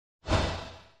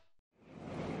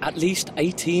At least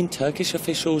 18 Turkish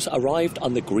officials arrived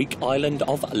on the Greek island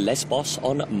of Lesbos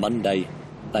on Monday.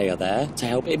 They are there to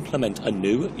help implement a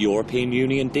new European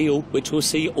Union deal which will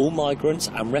see all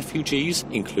migrants and refugees,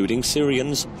 including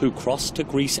Syrians, who cross to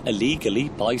Greece illegally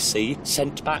by sea,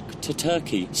 sent back to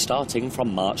Turkey starting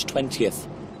from March 20th.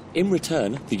 In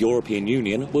return, the European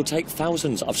Union will take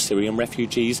thousands of Syrian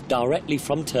refugees directly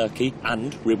from Turkey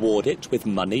and reward it with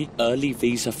money, early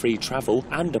visa-free travel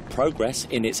and a progress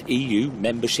in its EU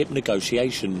membership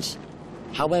negotiations.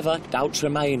 However, doubts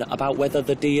remain about whether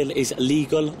the deal is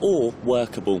legal or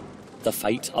workable. The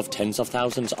fate of tens of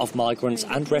thousands of migrants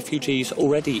and refugees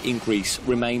already in Greece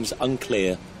remains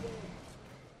unclear.